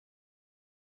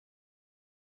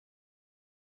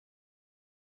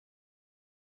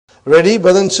Ready,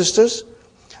 brothers and sisters?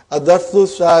 Ad-darfu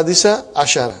sadisa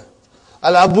ashara.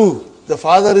 Al-abu, the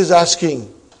father is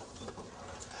asking,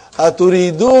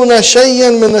 Aturiduna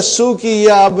shayyan min as-suki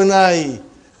ya abnai.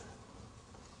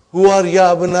 Who are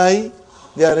ya abnai?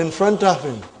 They are in front of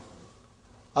him.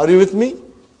 Are you with me?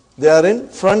 They are in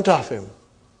front of him.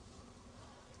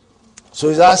 So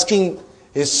he's asking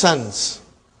his sons.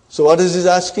 So what is he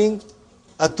asking?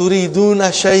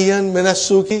 Aturiduna shayyan min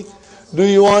as-suki. Do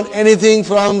you want anything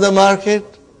from the market?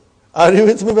 Are you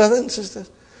with me, brothers and sisters?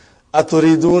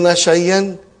 Aturiduna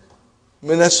shayyan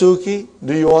min as-suki.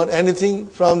 Do you want anything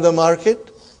from the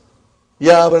market?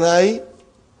 Ya abnai.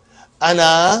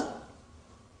 Ana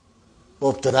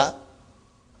mubtada.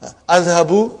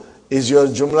 Adhabu is your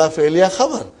jumla fi'liya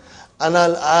khabar.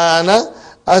 Ana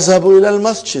azhabu ila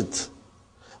al-masjid.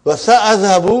 Wa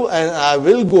sa'adhabu, and I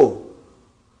will go.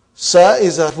 Sa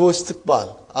is harfu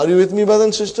istiqbal. Are you with me, brothers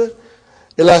and sisters?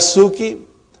 Ila suki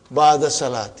ba'da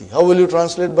salati. How will you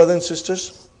translate, brothers and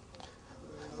sisters?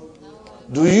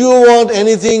 Do you want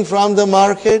anything from the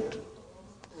market?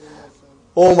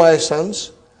 Oh my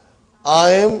sons,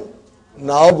 I am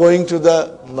now going to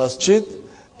the masjid,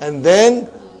 and then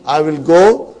I will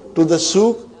go to the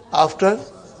souk after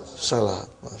salat.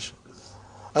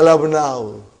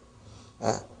 Al-abna'u.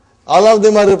 All of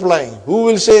them are replying. Who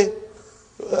will say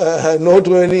no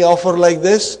to any offer like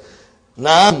this?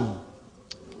 Naam.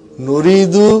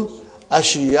 Nuridu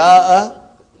ashiya'a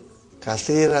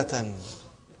kathiratan.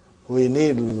 We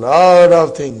need a lot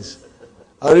of things.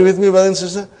 Are you with me, brothers and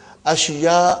sisters?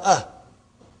 Ashiya'a.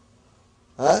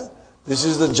 This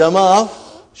is the jama of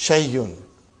shayyun.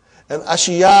 And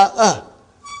ashiya'a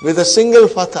with a single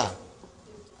fatha.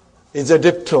 It's a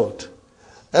dip throat.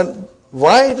 And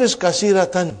why it is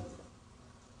kasiratan?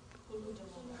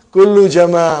 Kullu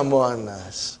jama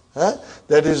muannas.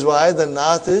 That is why the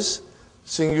naat is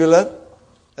singular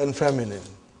and feminine.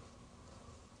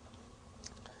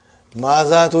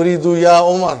 Maza turidu ya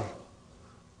Umar.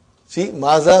 See,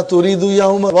 Maza turidu ya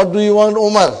Umar. What do you want,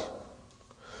 Umar?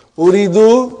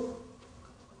 Uridu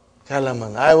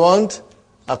kalaman. I want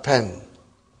a pen.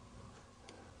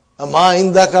 Ama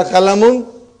indaka kalamun.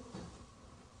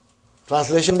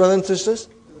 Translation, brothers and sisters?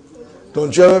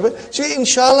 Don't you have a pen? See,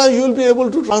 inshallah, you will be able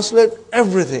to translate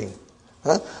everything.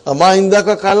 Ama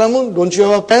indaka kalamun. Don't you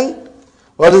have a pen?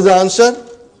 What is the answer?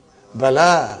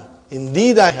 Bala.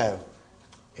 Indeed I have.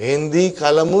 Indi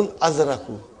kalamun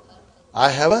azraku. I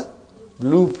have a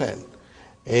blue pen.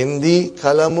 Indi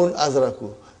kalamun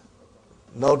azraku.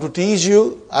 Now to tease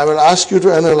you, I will ask you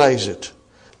to analyze it.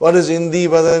 What is indi,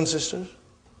 brothers and sisters?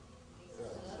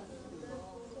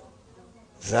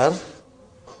 Zarf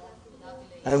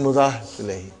and mudaf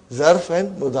ilayhi. Zarf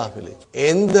and mudaf ilayhi.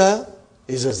 Inda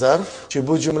is a zarf,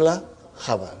 shibu jumla,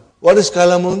 khabar. What is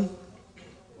kalamun?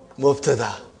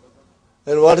 Mubtada.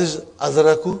 And what is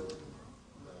azraku?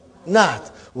 Naat.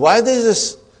 Why there is a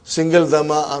single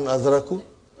dhamma on azraku?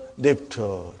 Dip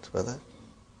throat, brother.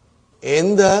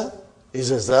 Inda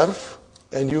is a zarf,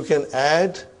 and you can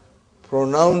add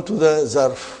pronoun to the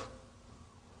zarf,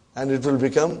 and it will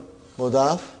become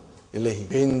mudaf ilayhi.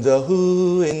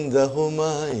 Indahu,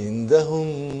 indahuma,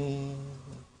 indahum.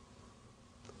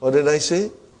 What did I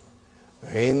say?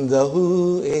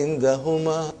 Indahu,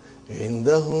 indahuma,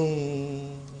 indahum.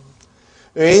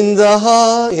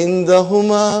 Indaha,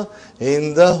 indahuma,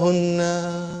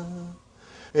 indahunna.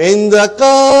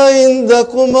 Indaka,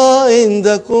 indakuma,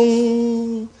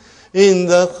 indakum.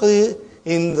 Indaki,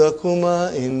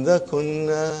 indakuma,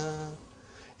 indakunna.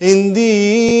 Indi,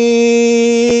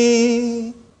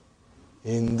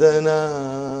 indana.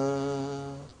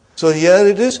 So here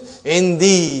it is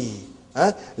indi.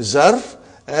 Zarf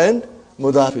and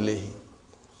mudaf ilayhi.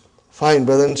 Fine,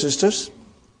 brothers and sisters.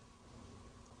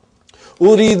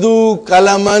 Uridu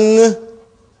kalaman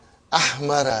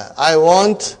ahmara. I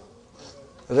want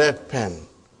red pen.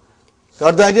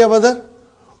 Got the idea, brother?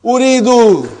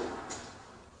 Uridu.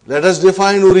 Let us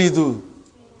define uridu.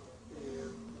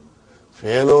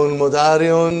 Fi'lun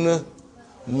mudari'un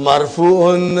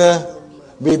marfu'un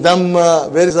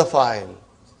bidamma. Where is the file?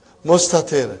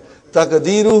 Mustatir.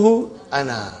 Taqdiruhu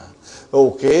ana.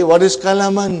 Okay, what is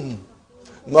kalaman?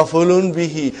 Mafulun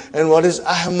bihi. And what is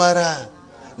ahmara?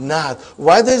 Naat.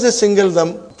 Why there is a single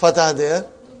fatah there?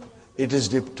 It is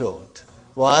dip throat.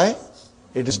 Why?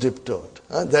 It is dip throat.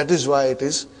 That is why it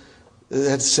is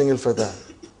single fatah.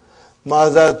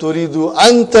 Maza turidu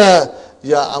anta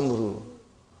ya amru.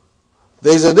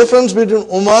 There is a difference between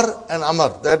Umar and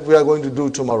Amar that we are going to do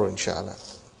tomorrow, inshallah.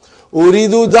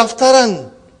 Uridu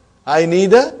daftaran. I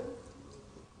need a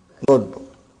notebook.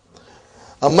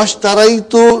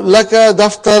 Amashtaraitu laka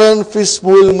daftaran fi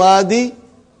isbul madi.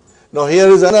 Now here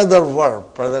is another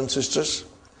verb, brothers and sisters.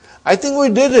 I think we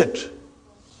did it.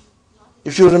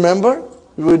 If you remember,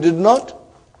 we did not.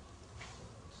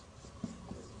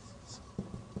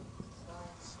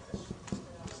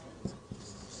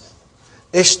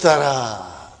 Ishtara.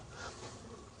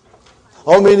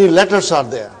 How many letters are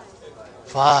there?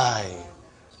 5.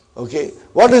 Okay.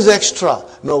 What is extra?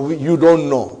 No, you don't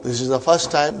know. This is the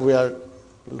first time we are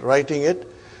writing it.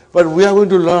 But we are going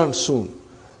to learn soon.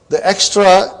 The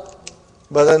extra,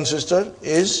 brother and sister,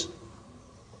 is...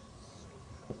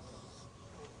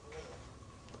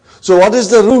 So what is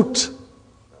the root?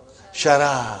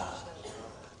 Shara.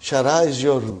 Shara is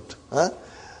your root.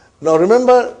 Now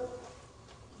remember,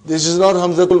 this is not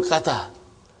Hamzatul Qata.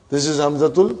 This is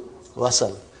Hamzatul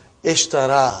Wasal.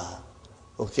 Ishtara.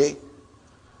 Okay?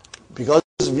 Because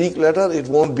it's weak letter, it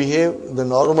won't behave the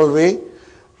normal way.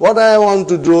 What I want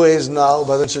to do is now,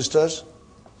 brothers and sisters,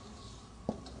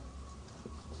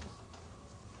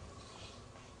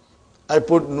 I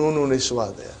put Nunu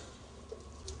Niswa there.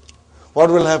 What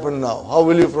will happen now? How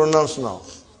will you pronounce now?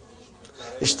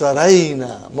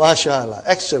 Ishtaraina. MashaAllah.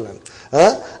 Excellent.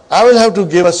 I will have to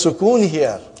give a sukoon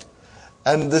here.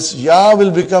 And this ya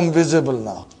will become visible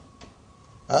now.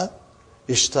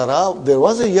 Ishtara, there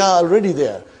was a ya already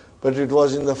there, but it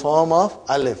was in the form of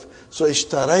alif. So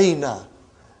ishtaraina.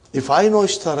 If I know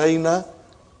ishtaraina,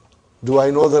 do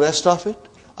I know the rest of it?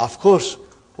 Of course.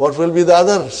 What will be the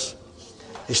others?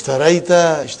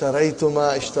 Ishtaraita,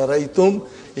 ishtaraituma, ishtaraitum,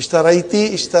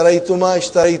 ishtaraiti, ishtaraituma,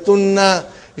 ishtaraitunna,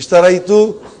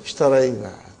 ishtaraitu,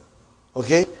 ishtaraina.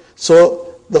 Okay?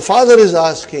 So the father is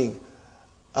asking,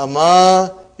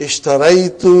 Ama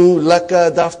ishtaraitu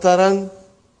laka daftaran?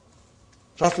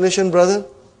 Translation, brother?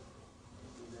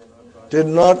 Did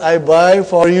not I buy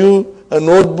for you a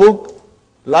notebook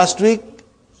last week?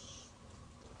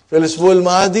 Fil Isbu'il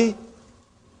Mahdi?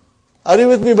 Are you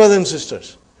with me, brothers and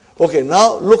sisters? Okay,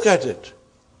 now look at it.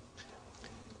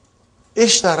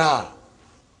 Ishtara.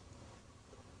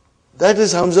 That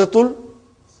is Hamzatul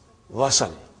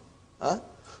Wasal.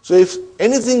 So if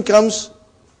anything comes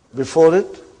before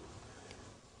it,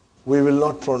 we will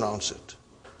not pronounce it.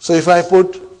 So if I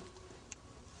put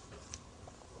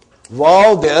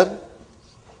Waw there,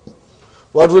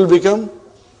 what will become?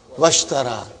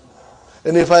 Vashtara.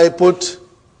 And if I put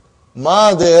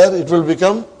Ma there, it will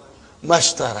become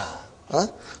Mashtara.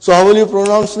 So how will you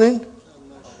pronounce it?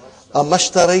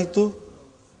 Amashtaraitu.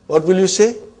 What will you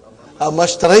say?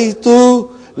 Amashtaraitu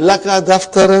laka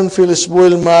daftaran fil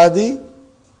isbu'il mahdi.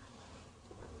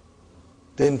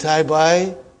 Didn't I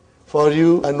buy for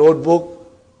you a notebook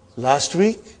last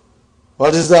week?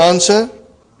 What is the answer?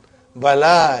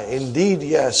 Bala, indeed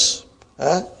yes.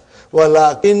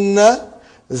 Walakinna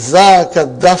zaka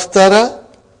daftara.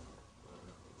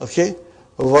 Okay.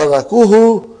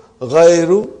 Warakuhu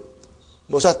ghayru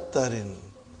musattarin.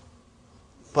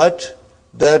 But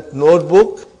that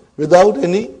notebook without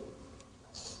any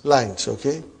lines,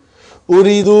 okay?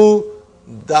 Uridu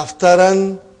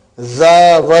daftaran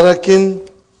za warakin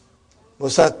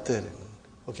musattirin.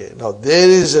 Okay, now there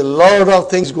is a lot of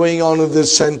things going on in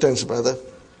this sentence, brother.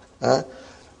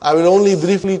 I will only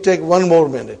briefly take 1 more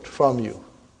minute from you.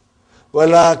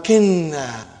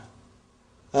 Walakinna.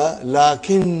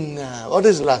 Lakinna. What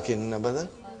is lakinna, brother?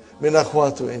 Min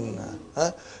akhwatu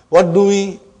inna. What do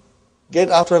we get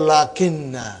after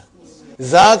lakinna?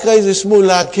 Zaka is ismu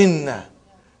lakinna.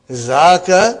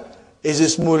 Zaka is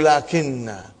ismu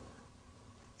lakinna.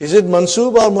 Is it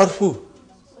mansub or marfu?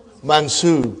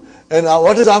 Mansub. And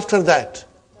what is after that?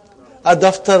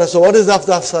 Daftara. So what is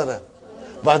daftara?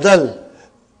 Badal.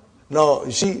 Now,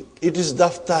 you see, it is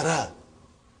daftara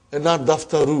and not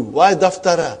daftaru. Why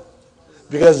daftara?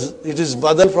 Because it is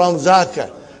badal from zaka.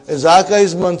 And zaka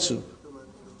is mansub.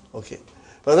 Okay.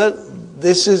 Brother,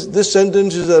 this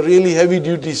sentence is a really heavy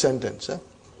duty sentence.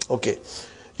 Okay.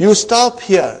 You stop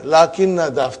here. Lakinna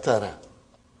daftara.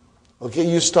 Okay,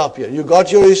 you stop here. You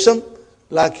got your ism?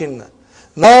 Lakinna.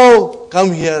 Now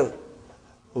come here.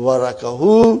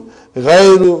 Warakahu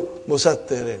ghayru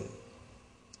musattirin.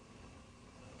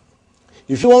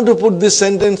 If you want to put this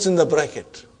sentence in the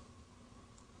bracket,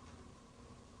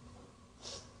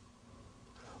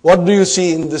 what do you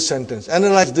see in this sentence?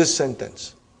 Analyze this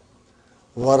sentence.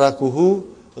 Warakuhu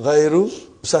ghayru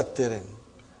musattirin.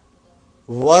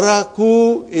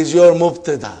 Waraku is your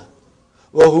mubtada.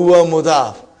 Wa huwa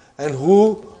mudaf. And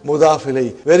hu mudaf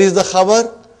ilayhi. Where is the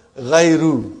khabar?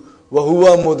 Ghayru. Wa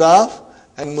huwa mudaf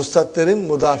and mustattirin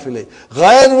mudaf ilayhi.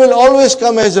 Ghayr will always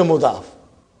come as a mudaf.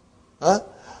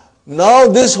 Now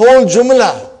this whole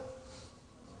jumla.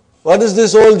 What is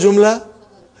this whole jumla?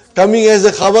 Coming as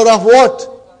a khabar of what?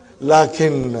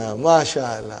 Lakinna.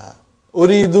 MashaAllah.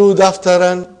 Uridu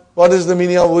daftaran. What is the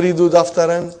meaning of uridu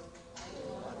daftaran?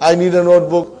 I need a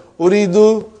notebook.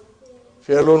 Uridu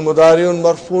fi'lun mudari'un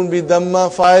marfu'un bi damma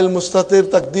fa'il mustatir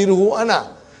taqdiruhu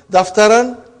ana.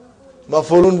 Daftaran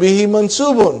maf'ulun bihi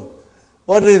mansubun.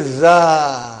 What is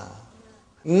za?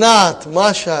 Naat,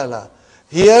 mashallah.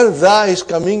 Here za is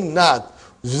coming naat.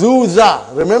 Zu za.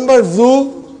 Remember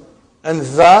zu and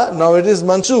za, now it is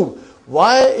mansub.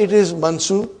 Why it is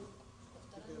mansub?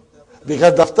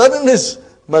 Because daftaran is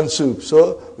mansub.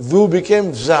 So zu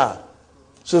became za.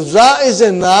 So za is a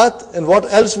naat, and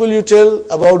what else will you tell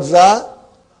about za?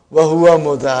 Wahuwa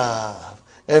mudaf.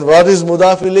 And what is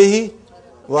mudaf ilayhi?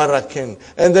 Warakin.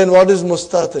 And then what is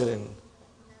mustatirin?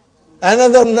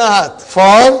 Another naat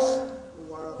for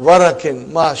warakin.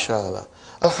 MashaAllah.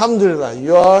 Alhamdulillah,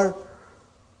 you are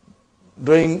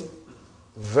doing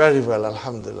very well,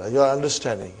 alhamdulillah. You are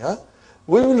understanding. Huh?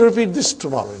 We will repeat this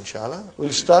tomorrow, inshallah. We'll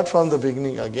start from the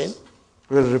beginning again.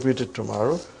 We'll repeat it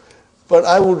tomorrow. But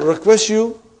I would request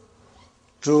you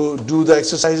to do the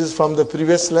exercises from the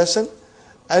previous lesson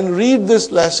and read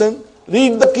this lesson,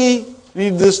 read the key,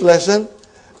 read this lesson,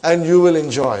 and you will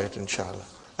enjoy it, inshallah.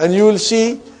 And you will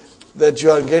see that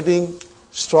you are getting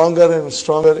stronger and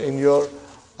stronger in your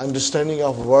understanding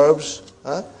of verbs,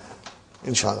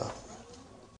 inshallah.